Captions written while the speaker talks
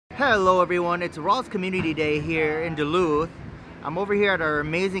Hello everyone, it's Rawls Community Day here in Duluth. I'm over here at our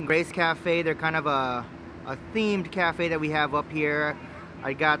amazing Grace Cafe. They're kind of a themed cafe that we have up here.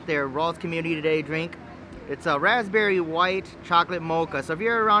 I got their Rawls Community Day drink. It's a raspberry white chocolate mocha. So if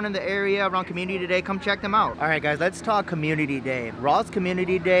you're around in the area around Community Day, come check them out. Alright guys, let's talk Community Day. Rawls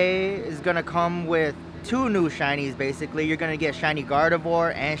Community Day is gonna come with two new shinies basically. You're gonna get shiny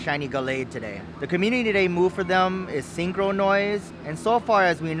Gardevoir and shiny Gallade today. The Community Day move for them is Synchro Noise, and so far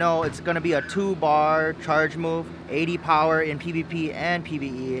as we know, it's gonna be a 2-bar charge move, 80 power in PvP and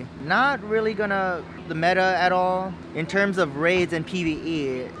PvE. Not really gonna the meta at all. In terms of raids and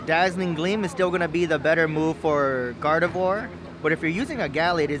PvE, Dazzling Gleam is still gonna be the better move for Gardevoir. But if you're using a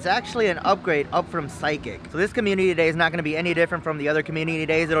Gallade, it's actually an upgrade up from Psychic. So this Community Day is not going to be any different from the other Community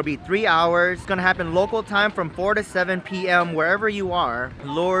Days. It'll be 3 hours. It's going to happen local time from 4 to 7 p.m. wherever you are.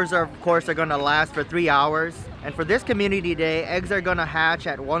 Lures, are, of course, are going to last for 3 hours. And for this Community Day, eggs are going to hatch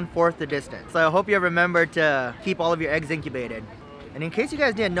at 1/4 the distance. So I hope you remember to keep all of your eggs incubated. And in case you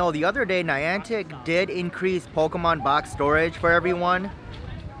guys didn't know, the other day Niantic did increase Pokemon box storage for everyone.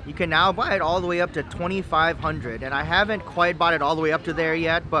 You can now buy it all the way up to 2,500, and I haven't quite bought it all the way up to there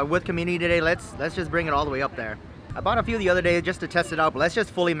yet, but with Community Day, let's just bring it all the way up there. I bought a few the other day just to test it out, but let's just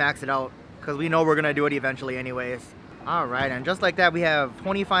fully max it out because we know we're gonna do it eventually anyways. Alright, and just like that, we have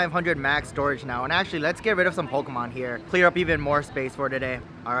 2,500 max storage now, and actually let's get rid of some Pokemon here, clear up even more space for today.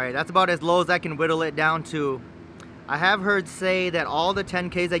 Alright, that's about as low as I can whittle it down to. I have heard say that all the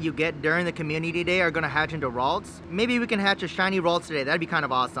 10Ks that you get during the Community Day are going to hatch into Ralts. Maybe we can hatch a shiny Ralts today. That'd be kind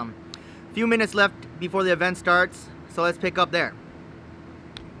of awesome. A few minutes left before the event starts, so let's pick up there.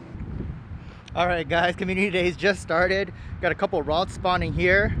 Alright guys, Community Day's just started. Got a couple Ralts spawning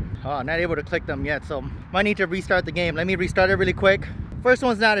here. Oh, not able to click them yet, so might need to restart the game. Let me restart it really quick. First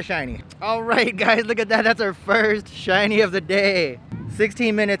one's not a shiny. Alright guys, look at that. That's our first shiny of the day.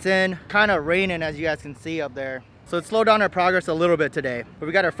 16 minutes in. Kind of raining as you guys can see up there. So it slowed down our progress a little bit today. But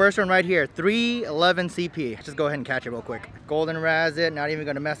we got our first one right here, 311 CP. Just go ahead and catch it real quick. Golden Razz it, not even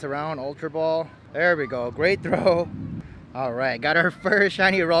gonna mess around. Ultra Ball. There we go, great throw. All right, got our first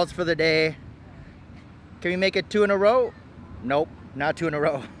shiny Ralts for the day. Can we make it 2 in a row? Nope, not 2 in a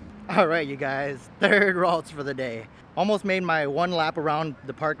row. All right, you guys, third Ralts for the day. Almost made my 1 lap around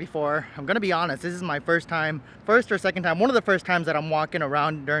the park before. I'm gonna be honest, this is my first or second time, one of the first times that I'm walking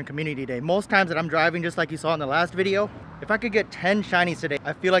around during Community Day. Most times that I'm driving, just like you saw in the last video. If I could get 10 shinies today,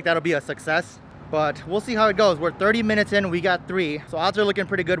 I feel like that'll be a success. But we'll see how it goes. We're 30 minutes in, we got 3. So odds are looking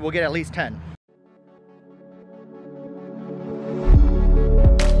pretty good, we'll get at least 10.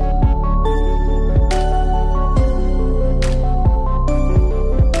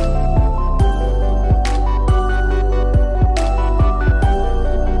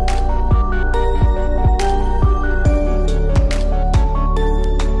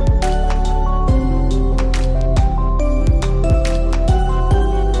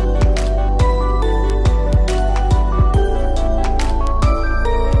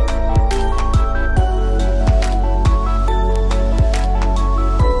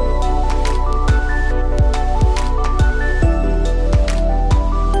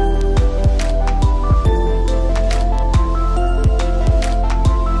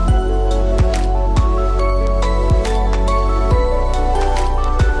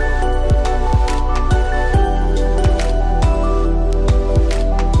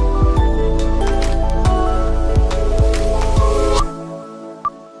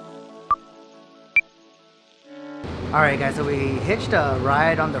 Alright guys, so we hitched a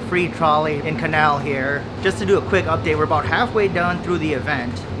ride on the free trolley in Canal here. Just to do a quick update, we're about halfway done through the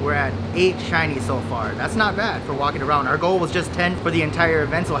event. We're at 8 shinies so far. That's not bad for walking around. Our goal was just 10 for the entire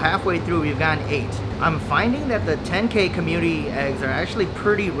event, so halfway through we've gotten 8. I'm finding that the 10K community eggs are actually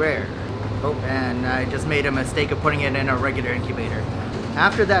pretty rare. Oh, and I just made a mistake of putting it in a regular incubator.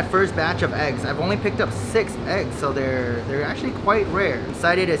 After that first batch of eggs, I've only picked up 6 eggs, so they're actually quite rare.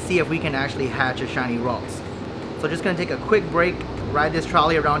 Excited to see if we can actually hatch a shiny Ralts. So just gonna take a quick break, ride this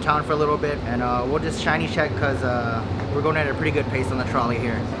trolley around town for a little bit, and we'll just shiny check because we're going at a pretty good pace on the trolley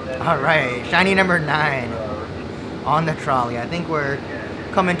here. All right, shiny number 9 on the trolley. I think we're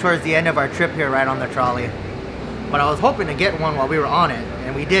coming towards the end of our trip here right on the trolley. But I was hoping to get one while we were on it,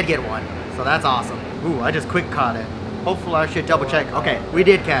 and we did get one, so that's awesome. Ooh, I just quick caught it. Hopefully I should double check. Okay, we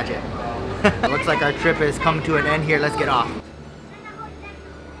did catch it. Looks like our trip has come to an end here. Let's get off.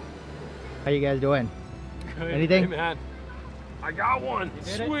 How you guys doing? Good. Anything? Hey, man. I got one.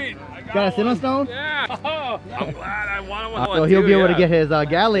 Sweet. Got a Sinnoh Stone? Yeah. Oh, I'm glad I wanted one. So he'll be able to get his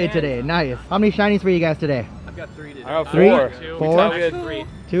Gallade today. Nice. How many shinies for you guys today? I've got 3 today. I got 3? 4. 4?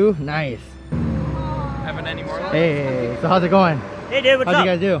 2? Nice. Having any more left? Hey, so how's it going? Hey dude, what's How'd up?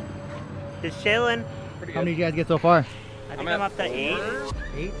 you guys do? Just chilling. Pretty How good. many did you guys get so far? I think I'm up to 8.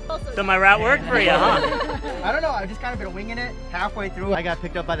 8? So my route worked for you, huh? I don't know, I've just kind of been winging it. Halfway through, I got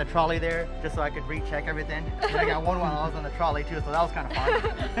picked up by the trolley there just so I could recheck everything. And I got one while I was on the trolley too, so that was kind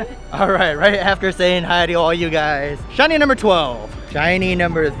of fun. Alright, right after saying hi to all you guys, shiny number 12, shiny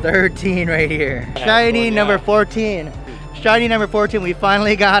number 13 right here, shiny number 14. Shiny number 14, we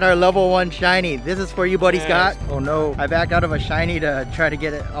finally got our level 1 shiny. This is for you, buddy Scott. Oh no, I backed out of a shiny to try to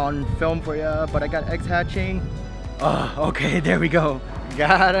get it on film for you, but I got eggs hatching. Oh, okay, there we go.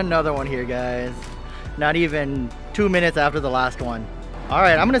 Got another one here, guys. Not even 2 minutes after the last one. All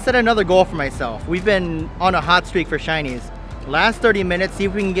right, I'm gonna set another goal for myself. We've been on a hot streak for shinies. Last 30 minutes, see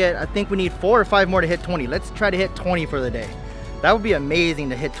if we can get, I think we need 4 or 5 more to hit 20. Let's try to hit 20 for the day. That would be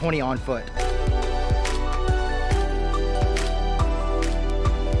amazing to hit 20 on foot.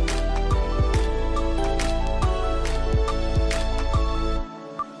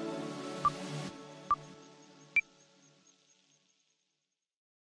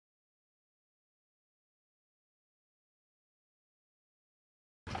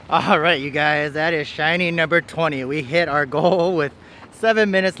 All right, you guys, that is shiny number 20. We hit our goal with 7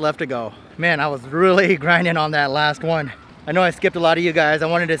 minutes left to go. Man, I was really grinding on that last one. I know I skipped a lot of you guys. I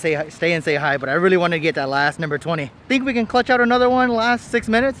wanted to stay and say hi, but I really wanted to get that last number 20. Think we can clutch out another one last 6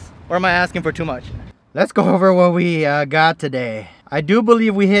 minutes? Or am I asking for too much? Let's go over what we got today. I do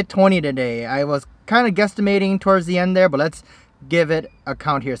believe we hit 20 today. I was kind of guesstimating towards the end there, but let's give it a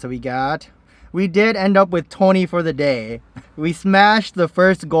count here. So we did end up with 20 for the day. We smashed the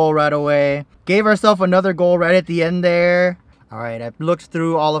first goal right away. Gave ourselves another goal right at the end there. All right, I've looked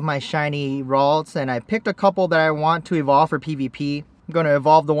through all of my shiny Ralts and I picked a couple that I want to evolve for PvP. I'm gonna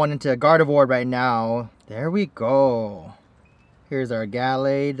evolve the one into Gardevoir right now. There we go. Here's our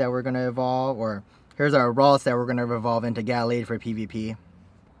Gallade that we're gonna evolve, or here's our Ralts that we're gonna evolve into Gallade for PvP.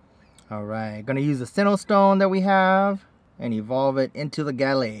 All right, gonna use the Sinnoh Stone that we have and evolve it into the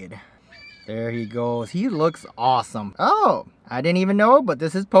Gallade. There he goes. He looks awesome. Oh, I didn't even know, but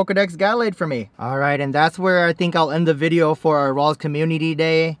this is Pokedex Gallade for me. All right, and that's where I think I'll end the video for our Rawls Community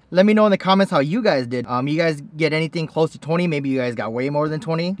Day. Let me know in the comments how you guys did. You guys get anything close to 20? Maybe you guys got way more than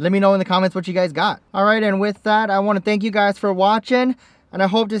 20. Let me know in the comments what you guys got. All right, and with that, I want to thank you guys for watching, and I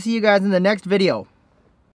hope to see you guys in the next video.